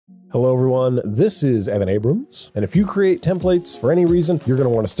Hello everyone, this is Evan Abrams, and if you create templates for any reason, you're going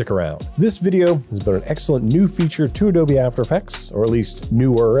to want to stick around. This video is about an excellent new feature to Adobe After Effects, or at least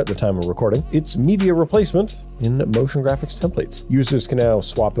newer at the time of recording. It's media replacement in motion graphics templates. Users can now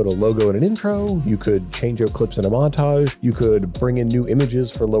swap out a logo and an intro, you could change out clips in a montage, you could bring in new images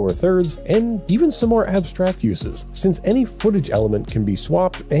for lower thirds, and even some more abstract uses. Since any footage element can be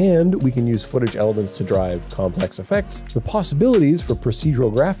swapped, and we can use footage elements to drive complex effects, the possibilities for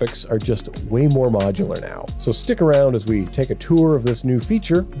procedural graphics are just way more modular now. So stick around as we take a tour of this new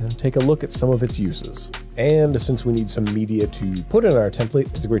feature and take a look at some of its uses. And since we need some media to put in our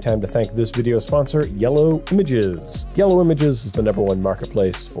template, it's a great time to thank this video sponsor, Yellow Images. Yellow Images is the #1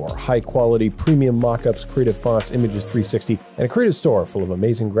 marketplace for high-quality premium mockups, creative fonts, Images 360, and a creative store full of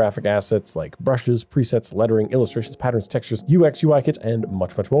amazing graphic assets like brushes, presets, lettering, illustrations, patterns, textures, UX, UI kits, and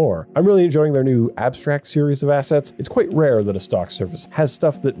much, much more. I'm really enjoying their new abstract series of assets. It's quite rare that a stock service has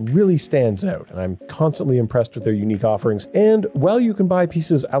stuff that really stands out, and I'm constantly impressed with their unique offerings. And while you can buy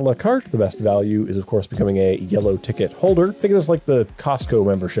pieces a la carte, the best value is of course becoming a yellow ticket holder. Think of this like the Costco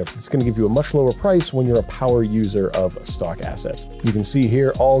membership. It's going to give you a much lower price when you're a power user of stock assets. You can see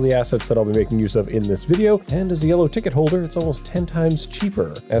here all the assets that I'll be making use of in this video, and as a yellow ticket holder, it's almost 10 times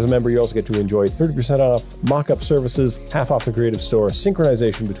cheaper. As a member, you also get to enjoy 30% off mock-up services, half off the creative store,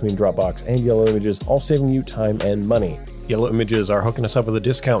 synchronization between Dropbox and Yellow Images, all saving you time and money. Yellow Images are hooking us up with a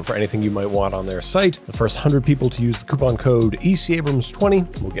discount for anything you might want on their site. The first 100 people to use the coupon code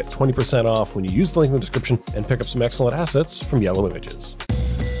ECAbrams20 will get 20% off when you use the link in the description and pick up some excellent assets from Yellow Images.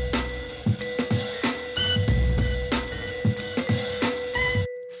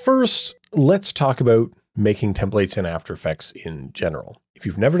 First, let's talk about making templates in After Effects in general. If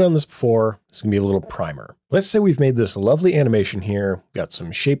you've never done this before, this is gonna be a little primer. Let's say we've made this lovely animation here, got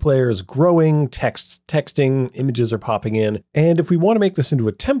some shape layers growing, texting, images are popping in, and if we want to make this into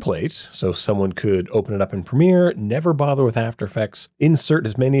a template, so someone could open it up in Premiere, never bother with After Effects, insert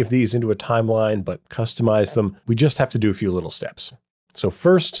as many of these into a timeline, but customize them, we just have to do a few little steps. So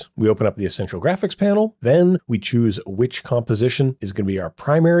first, we open up the Essential Graphics panel, then we choose which composition is going to be our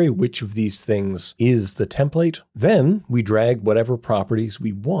primary, which of these things is the template. Then we drag whatever properties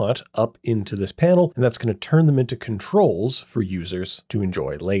we want up into this panel, and that's going to turn them into controls for users to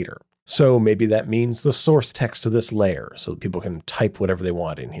enjoy later. So maybe that means the source text of this layer so that people can type whatever they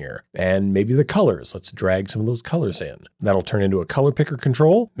want in here. And maybe the colors, let's drag some of those colors in. That'll turn into a color picker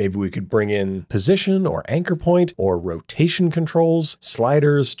control. Maybe we could bring in position or anchor point or rotation controls,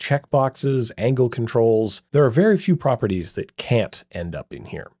 sliders, checkboxes, angle controls. There are very few properties that can't end up in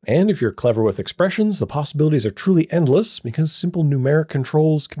here. And if you're clever with expressions, the possibilities are truly endless because simple numeric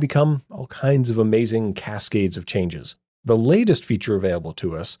controls can become all kinds of amazing cascades of changes. The latest feature available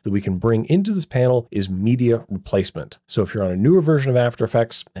to us that we can bring into this panel is media replacement. So if you're on a newer version of After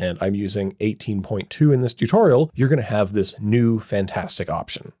Effects, and I'm using 18.2 in this tutorial, you're going to have this new fantastic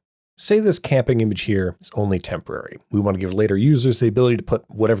option. Say this camping image here is only temporary. We want to give later users the ability to put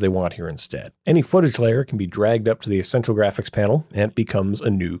whatever they want here instead. Any footage layer can be dragged up to the Essential Graphics panel and it becomes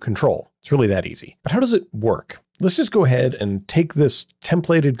a new control. It's really that easy. But how does it work? Let's just go ahead and take this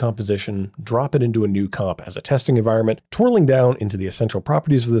templated composition, drop it into a new comp as a testing environment. Twirling down into the essential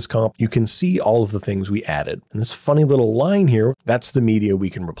properties of this comp, you can see all of the things we added. And this funny little line here, that's the media we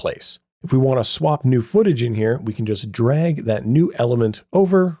can replace. If we want to swap new footage in here, we can just drag that new element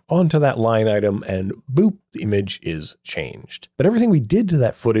over onto that line item and boop, the image is changed. But everything we did to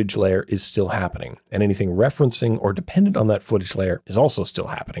that footage layer is still happening. And anything referencing or dependent on that footage layer is also still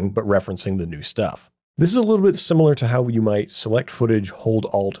happening, but referencing the new stuff. This is a little bit similar to how you might select footage, hold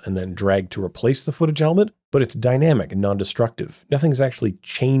Alt, and then drag to replace the footage element, but it's dynamic and non-destructive. Nothing's actually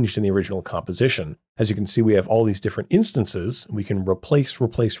changed in the original composition. As you can see, we have all these different instances. We can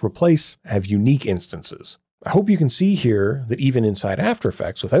replace, have unique instances. I hope you can see here that even inside After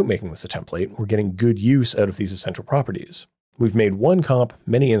Effects, without making this a template, we're getting good use out of these essential properties. We've made one comp,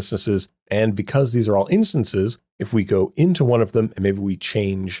 many instances, and because these are all instances, if we go into one of them and maybe we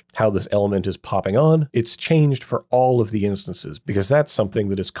change how this element is popping on, it's changed for all of the instances because that's something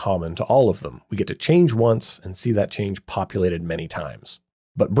that is common to all of them. We get to change once and see that change populated many times.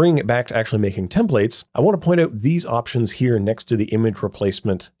 But bringing it back to actually making templates, I want to point out these options here next to the image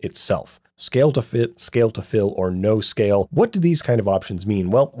replacement itself. scale to fit, scale to fill, or no scale. What do these kind of options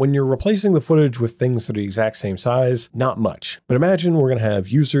mean? Well, when you're replacing the footage with things that are the exact same size, not much. But imagine we're going to have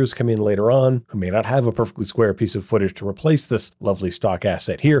users come in later on who may not have a perfectly square piece of footage to replace this lovely stock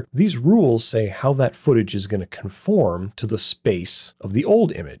asset here. These rules say how that footage is going to conform to the space of the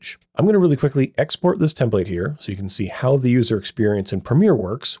old image. I'm going to really quickly export this template here so you can see how the user experience in Premiere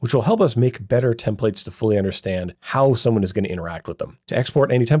works, which will help us make better templates to fully understand how someone is going to interact with them. To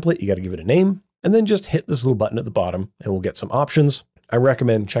export any template, you got to give it a name, and then just hit this little button at the bottom and we'll get some options. I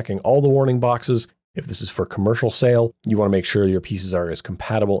recommend checking all the warning boxes. If this is for commercial sale, you want to make sure your pieces are as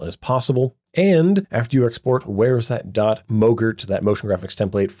compatible as possible. And after you export, where's that .mogert to that motion graphics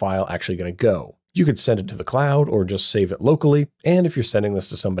template file actually going to go? You could send it to the cloud or just save it locally. And if you're sending this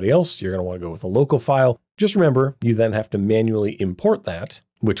to somebody else, you're going to want to go with a local file. Just remember, you then have to manually import that,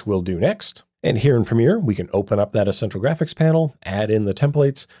 which we'll do next. And here in Premiere, we can open up that Essential Graphics panel, add in the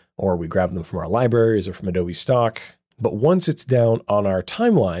templates, or we grab them from our libraries or from Adobe Stock. But once it's down on our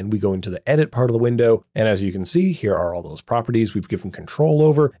timeline, we go into the edit part of the window. And as you can see, here are all those properties we've given control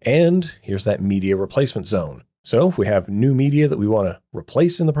over. And here's that media replacement zone. So if we have new media that we want to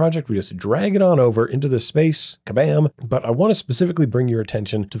replace in the project, we just drag it on over into this space, kabam. But I want to specifically bring your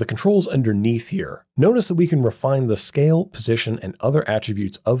attention to the controls underneath here. Notice that we can refine the scale, position, and other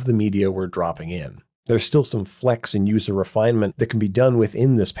attributes of the media we're dropping in. There's still some flex and user refinement that can be done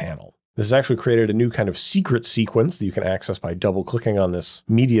within this panel. This has actually created a new kind of secret sequence that you can access by double-clicking on this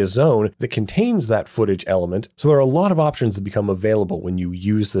media zone that contains that footage element. So there are a lot of options that become available when you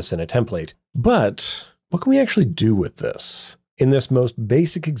use this in a template. But what can we actually do with this? In this most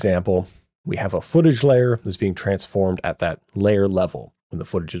basic example, we have a footage layer that's being transformed at that layer level. When the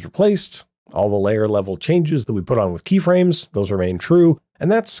footage is replaced, all the layer level changes that we put on with keyframes, those remain true.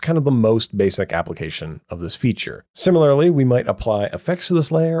 And that's kind of the most basic application of this feature. Similarly, we might apply effects to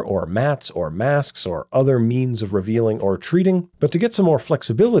this layer or mats or masks or other means of revealing or treating. But to get some more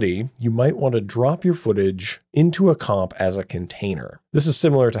flexibility, you might want to drop your footage into a comp as a container. This is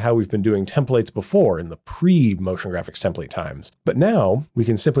similar to how we've been doing templates before in the pre-motion graphics template times. But now we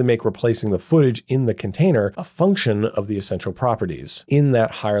can simply make replacing the footage in the container a function of the essential properties in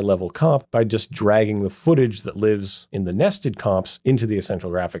that higher level comp by just dragging the footage that lives in the nested comps into the essential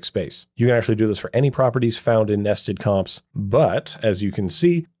graphics space. You can actually do this for any properties found in nested comps, but as you can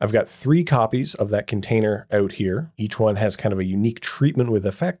see, I've got 3 copies of that container out here. Each one has kind of a unique treatment with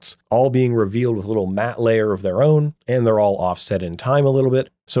effects, all being revealed with a little matte layer of their own, and they're all offset in time a little bit.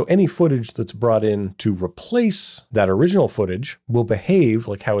 So any footage that's brought in to replace that original footage will behave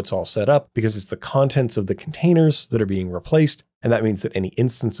like how it's all set up because it's the contents of the containers that are being replaced. And that means that any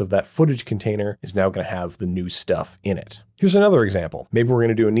instance of that footage container is now going to have the new stuff in it. Here's another example. Maybe we're going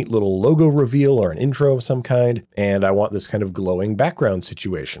to do a neat little logo reveal or an intro of some kind, and I want this kind of glowing background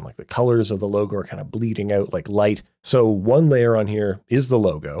situation, like the colors of the logo are kind of bleeding out like light. So one layer on here is the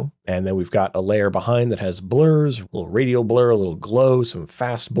logo, and then we've got a layer behind that has blurs, a little radial blur, a little glow, some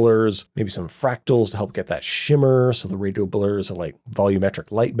fast blurs, maybe some fractals to help get that shimmer, so the radial blurs are like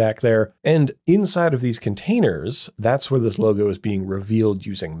volumetric light back there. And inside of these containers, that's where this logo is being revealed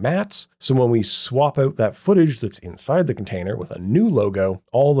using mats. So when we swap out that footage that's inside the container with a new logo,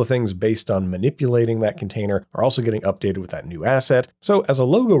 all the things based on manipulating that container are also getting updated with that new asset. So as a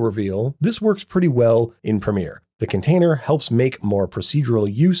logo reveal, this works pretty well in Premiere. The container helps make more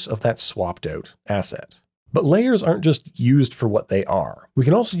procedural use of that swapped out asset. But layers aren't just used for what they are. We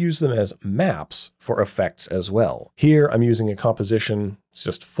can also use them as maps for effects as well. Here I'm using a composition, it's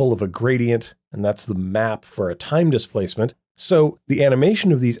just full of a gradient, and that's the map for a time displacement. So the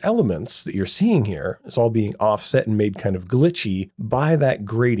animation of these elements that you're seeing here is all being offset and made kind of glitchy by that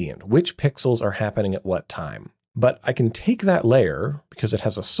gradient, which pixels are happening at what time. But I can take that layer, because it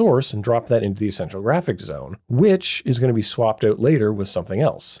has a source, and drop that into the essential graphics zone, which is going to be swapped out later with something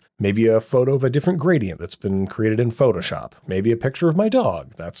else. Maybe a photo of a different gradient that's been created in Photoshop. Maybe a picture of my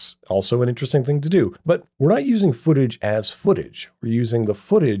dog. That's also an interesting thing to do. But we're not using footage as footage. We're using the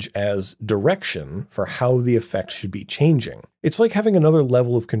footage as direction for how the effect should be changing. It's like having another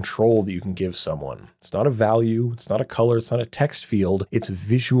level of control that you can give someone. It's not a value, it's not a color, it's not a text field, it's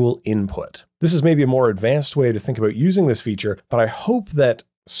visual input. This is maybe a more advanced way to think about using this feature, but I hope that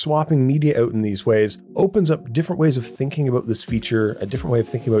swapping media out in these ways opens up different ways of thinking about this feature, a different way of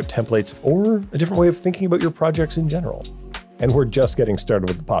thinking about templates, or a different way of thinking about your projects in general. and we're just getting started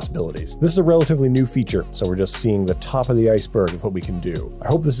with the possibilities. This is a relatively new feature, so we're just seeing the top of the iceberg with what we can do. I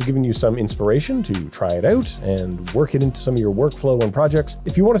hope this has given you some inspiration to try it out and work it into some of your workflow and projects.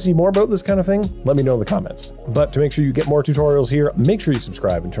 If you want to see more about this kind of thing, let me know in the comments. But to make sure you get more tutorials here, make sure you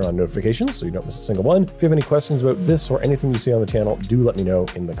subscribe and turn on notifications so you don't miss a single one. If you have any questions about this or anything you see on the channel, do let me know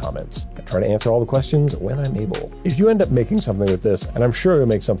in the comments. I try to answer all the questions when I'm able. If you end up making something with this, and I'm sure you'll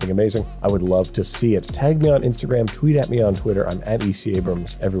make something amazing, I would love to see it. Tag me on Instagram, tweet at me on Twitter. I'm at EC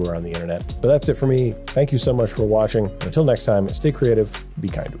Abrams everywhere on the internet. But that's it for me. Thank you so much for watching. And until next time, stay creative, be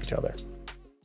kind to each other.